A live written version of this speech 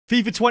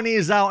FIFA 20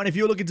 is out, and if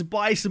you're looking to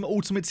buy some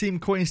Ultimate Team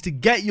coins to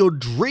get your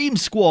dream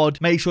squad,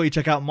 make sure you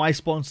check out my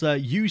sponsor,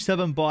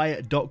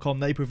 u7buy.com.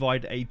 They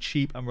provide a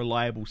cheap and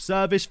reliable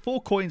service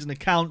for coins and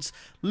accounts.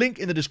 Link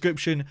in the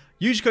description.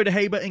 Use code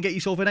Itshaber and get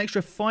yourself an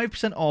extra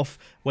 5% off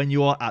when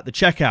you are at the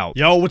checkout.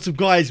 Yo, what's up,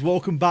 guys?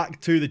 Welcome back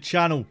to the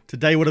channel.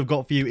 Today, what I've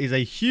got for you is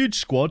a huge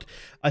squad.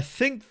 I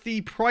think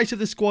the price of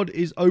the squad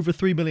is over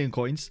 3 million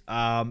coins.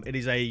 It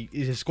is a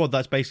squad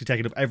that's basically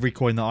taken up every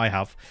coin that I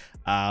have.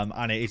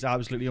 And it is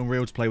absolutely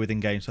unreal to play with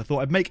in game. So I thought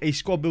I'd make a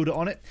squad builder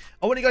on it.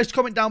 I want you guys to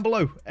comment down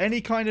below any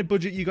kind of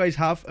budget you guys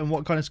have and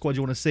what kind of squad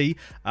you want to see.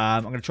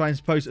 I'm going to try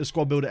and post a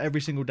squad builder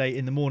every single day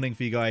in the morning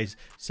for you guys.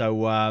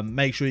 So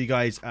make sure you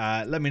guys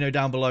let me know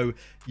down below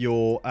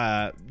your,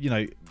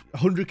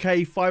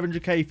 100k,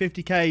 500k,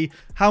 50k,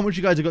 how much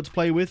you guys have got to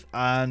play with,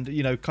 and,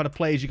 kind of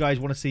players you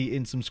guys want to see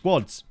in some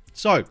squads.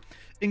 So,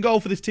 in goal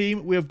for this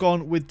team, we have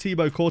gone with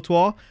Thibaut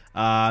Courtois.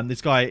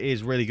 This guy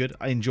is really good.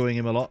 I'm enjoying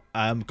him a lot.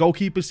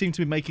 Goalkeepers seem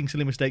to be making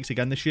silly mistakes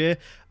again this year.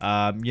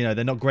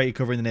 They're not great at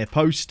covering the near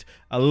post.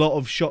 A lot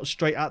of shots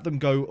straight at them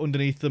go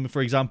underneath them,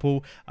 for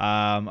example.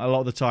 A lot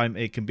of the time,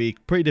 it can be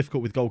pretty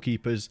difficult with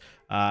goalkeepers.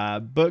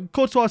 But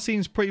Courtois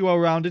seems pretty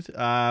well-rounded.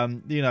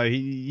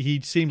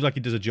 He seems like he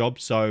does a job,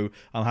 so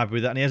I'm happy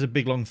with that. And he has a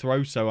big long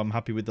throw, so I'm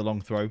happy with the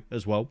long throw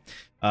as well.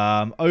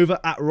 Over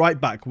at right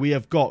back, we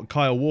have got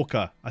Kyle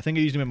Walker. I think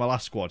I used him in my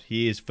last squad.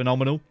 He is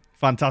phenomenal.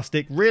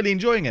 Fantastic. Really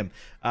enjoying him.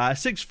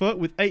 6 foot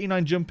with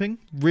 89 jumping.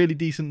 Really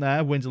decent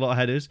there. Wins a lot of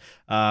headers.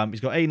 He's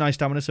got 89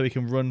 stamina, so he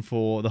can run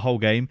for the whole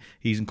game.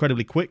 He's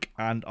incredibly quick,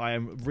 and I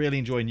am really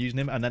enjoying using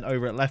him. And then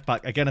over at left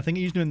back, again, I think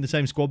I used him in the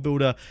same squad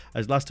builder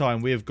as last time.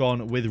 We have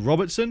gone with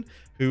Robertson,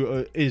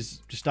 who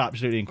is just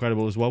absolutely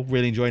incredible as well.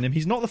 Really enjoying him.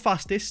 He's not the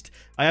fastest.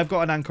 I have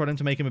got an anchor on him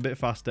to make him a bit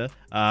faster.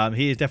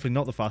 He is definitely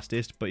not the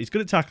fastest, but he's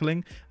good at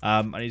tackling,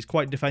 and he's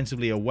quite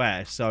defensively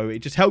aware. So it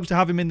just helps to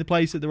have him in the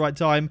place at the right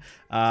time,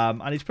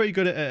 and he's pretty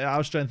good at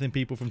out-strengthening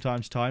people from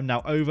time to time.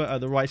 Now, over at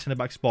the right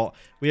centre-back spot,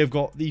 we have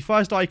got the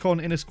first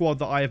icon in a squad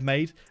that I have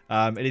made.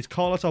 It is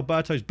Carlos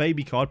Alberto's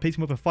baby card. Picked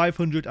him up for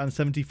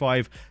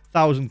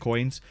 575,000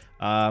 coins.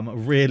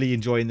 Really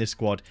enjoying this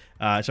squad.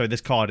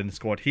 This card in the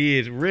squad. He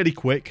is really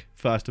quick,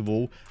 first of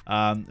all.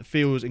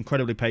 Feels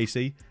incredibly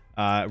pacey.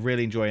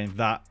 Really enjoying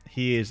that.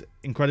 He is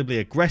incredibly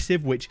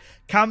aggressive, which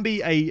can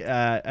be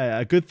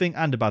a good thing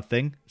and a bad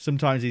thing.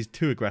 Sometimes he's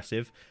too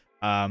aggressive.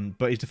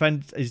 But his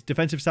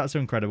defensive stats are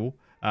incredible.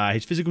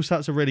 His physical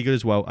stats are really good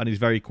as well, and he's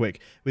very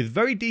quick with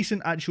very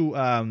decent actual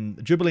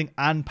dribbling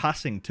and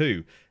passing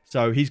too.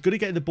 So he's good at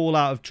getting the ball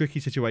out of tricky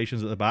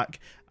situations at the back,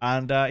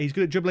 and he's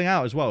good at dribbling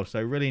out as well.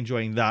 So really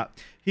enjoying that.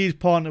 He's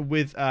partnered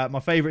with my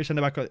favourite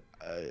centre-back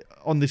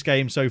on this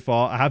game so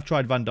far. I have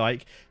tried Van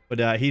Dijk,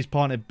 but he's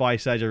partnered by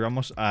Sergio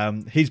Ramos.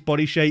 His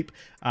body shape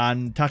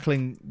and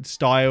tackling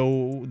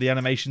style, the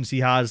animations he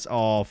has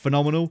are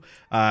phenomenal.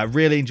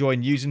 Really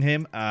enjoying using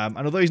him. And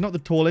although he's not the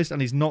tallest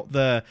and he's not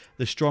the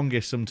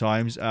strongest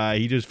sometimes,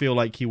 he does feel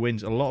like he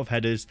wins a lot of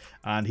headers,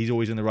 and he's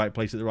always in the right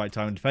place at the right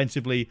time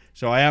defensively.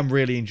 So I am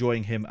really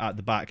enjoying him at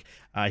the back.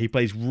 He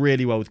plays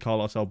really well with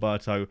Carlos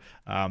Alberto.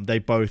 They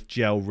both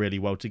gel really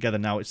well together.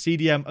 Now, at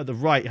CDM at the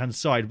right-hand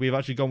side, we've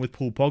actually gone with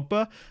Paul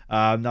Pogba.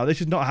 Now,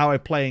 this is not how I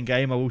play in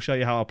game. I will show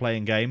you how I play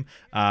in game.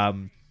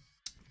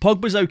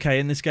 Pogba's okay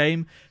in this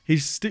game.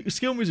 His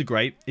skill moves are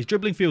great. His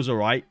dribbling feels all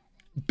right.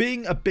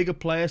 Being a bigger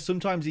player,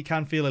 sometimes he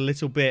can feel a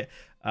little bit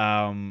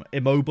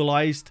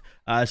immobilized.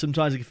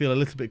 Sometimes he can feel a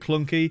little bit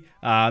clunky.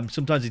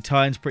 Sometimes he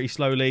turns pretty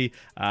slowly.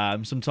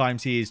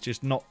 Sometimes he is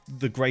just not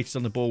the greatest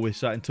on the ball with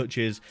certain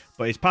touches,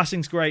 but his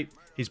passing's great.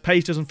 His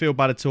pace doesn't feel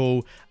bad at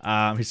all.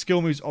 His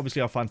skill moves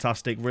obviously are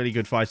fantastic. Really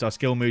good 5-star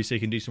skill moves, so you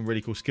can do some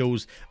really cool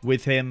skills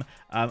with him.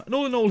 And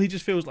all in all, he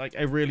just feels like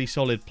a really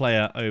solid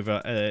player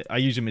over... I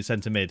use him in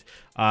centre mid.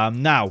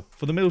 Now,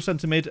 for the middle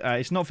centre mid,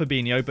 it's not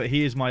Fabinho, but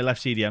he is my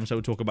left CDM, so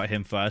we'll talk about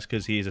him first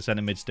because he is a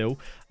centre mid still.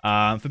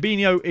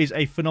 Fabinho is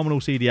a phenomenal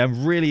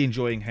CDM. Really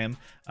enjoying him.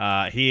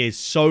 He is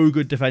so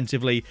good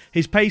defensively.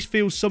 His pace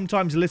feels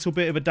sometimes a little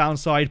bit of a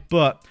downside,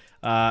 but...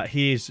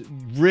 he is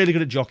really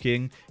good at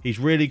jockeying. He's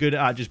really good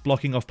at just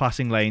blocking off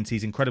passing lanes.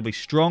 He's incredibly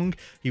strong.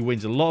 He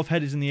wins a lot of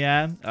headers in the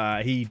air.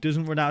 He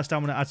doesn't run out of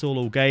stamina at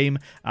all game.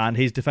 And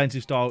his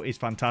defensive style is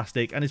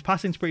fantastic. And his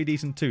passing's pretty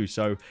decent too.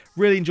 So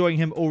really enjoying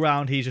him all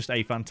round. He's just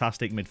a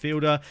fantastic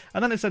midfielder.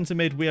 And then at centre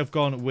mid, we have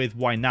gone with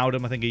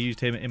Wijnaldum. I think I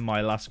used him in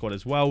my last squad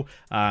as well.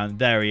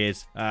 There he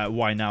is,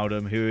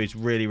 Wijnaldum, who is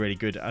really, really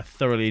good.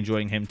 Thoroughly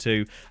enjoying him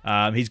too.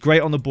 He's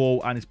great on the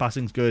ball and his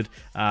passing's good.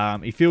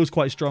 He feels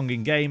quite strong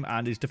in game,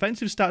 and his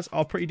defensive stats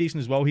are pretty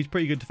decent as well. He's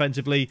pretty good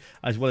defensively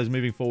as well as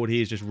moving forward.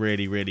 He is just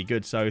really, really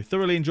good. So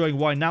thoroughly enjoying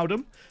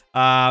Wijnaldum.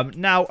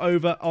 Now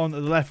over on the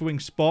left wing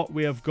spot,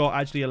 we have got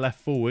actually a left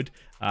forward.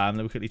 Let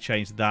me quickly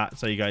change that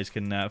so you guys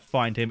can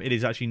find him. It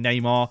is actually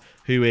Neymar,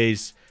 who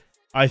is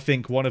I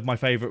think one of my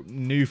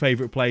new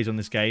favorite players on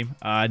this game.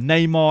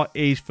 Neymar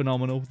is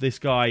phenomenal. This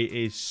guy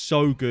is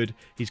so good.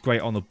 He's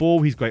great on the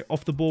ball. He's great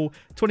off the ball.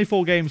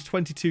 24 games,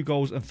 22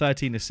 goals, and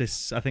 13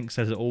 assists. I think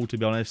says it all, to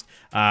be honest.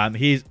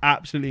 He is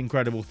absolutely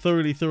incredible.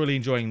 Thoroughly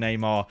enjoying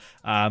Neymar.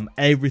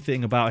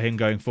 Everything about him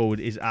going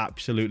forward is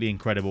absolutely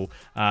incredible.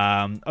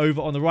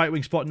 Over on the right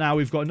wing spot now,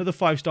 we've got another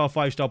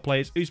 5-star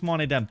players,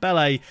 Ousmane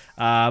Dembele.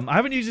 I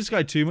haven't used this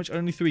guy too much,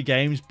 only 3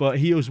 games, but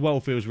he as well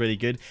feels really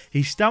good.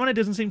 His stamina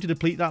doesn't seem to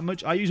deplete that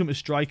much. I use him as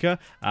striker,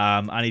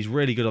 and he's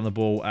really good on the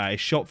ball. His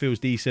shot feels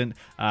decent,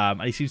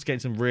 and he seems to get in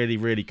some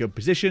really good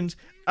positions.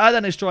 And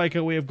then as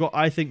striker, we have got,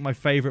 I think, my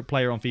favourite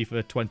player on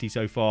FIFA 20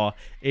 so far.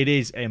 It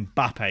is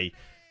Mbappe.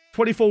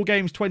 24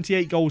 games,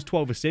 28 goals,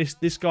 12 assists.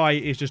 This guy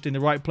is just in the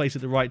right place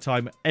at the right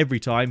time every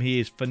time.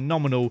 He is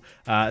phenomenal.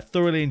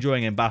 Thoroughly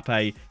enjoying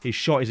Mbappe. His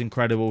shot is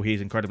incredible.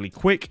 He's incredibly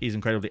quick. He's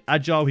incredibly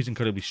agile. He's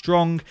incredibly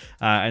strong.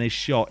 And his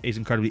shot is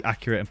incredibly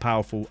accurate and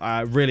powerful.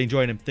 Really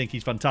enjoying him. Think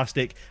he's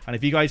fantastic. And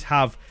if you guys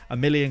have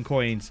 1,000,000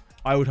 coins,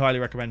 I would highly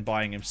recommend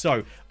buying him.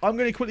 So I'm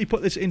going to quickly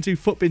put this into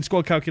Futbin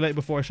squad calculator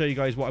before I show you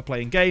guys what I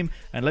play in game,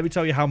 and let me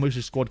tell you how much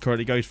this squad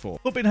currently goes for.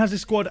 Futbin has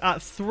this squad at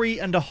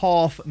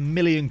 3.5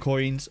 million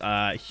coins.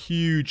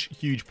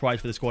 Huge price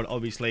for the squad,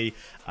 obviously,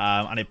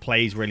 and it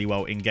plays really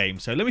well in game.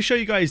 So let me show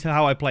you guys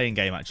how I play in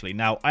game. Actually,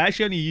 now I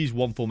actually only use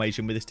one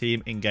formation with this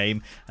team in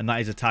game, and that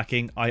is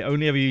attacking. I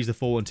only ever use the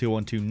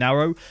 4-1-2-1-2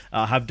 narrow.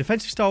 I have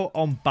defensive style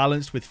on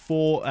balanced with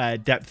 4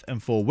 depth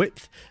and 4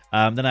 width.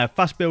 Then I have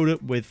fast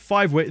build-up with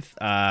 5 width,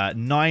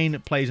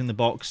 9 plays in the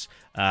box,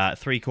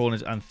 3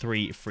 corners, and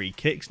 3 free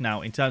kicks.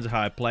 Now, in terms of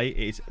how I play,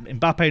 it's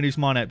Mbappe and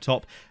Ousmane up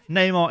top,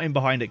 Neymar in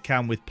behind at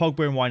cam with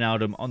Pogba and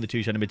Wijnaldum on the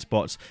 2 centre mid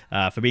spots,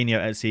 Fabinho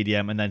at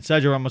CDM, and then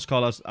Sergio Ramos,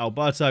 Carlos,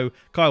 Alberto,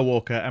 Kyle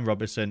Walker, and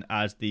Robertson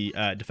as the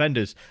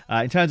defenders.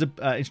 In terms of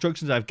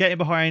instructions, I have get in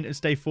behind and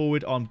stay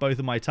forward on both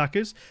of my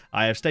attackers.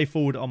 I have stay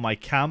forward on my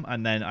cam,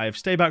 and then I have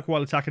stay back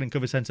while attacking and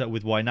cover centre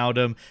with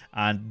Wijnaldum,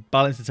 and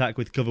balanced attack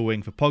with cover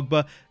wing for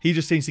Pogba. He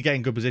just seems to get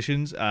in good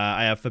positions.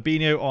 I have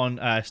Fabinho on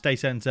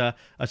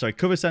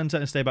cover centre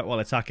and stay back while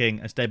attacking,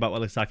 and stay back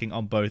while attacking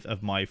on both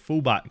of my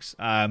fullbacks.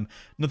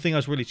 Nothing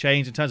else really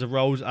changed in terms of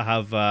roles. I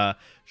have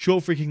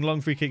short free kicking,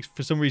 long free kicks.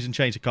 For some reason,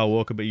 changed to Kyle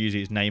Walker, but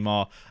usually it's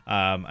Neymar,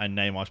 and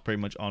Neymar's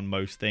pretty much on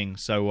most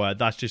things. So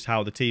that's just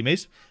how the team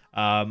is.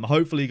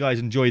 Hopefully you guys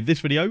enjoyed this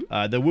video.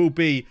 There will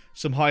be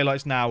some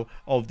highlights now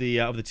of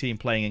the team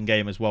playing in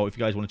game as well, if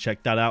you guys want to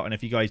check that out. And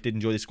if you guys did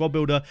enjoy the squad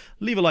builder,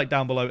 leave a like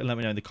down below and let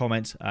me know in the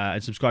comments,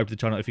 and subscribe to the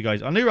channel if you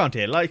guys are new around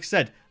here. Like I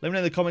said, let me know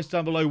in the comments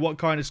down below what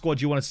kind of squad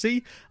you want to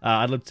see.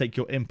 I'd love to take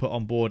your input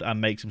on board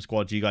and make some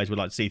squads you guys would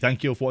like to see.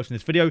 Thank you all for watching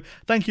this video.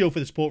 Thank you all for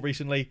the support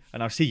recently,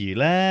 and I'll see you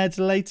lads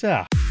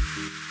later.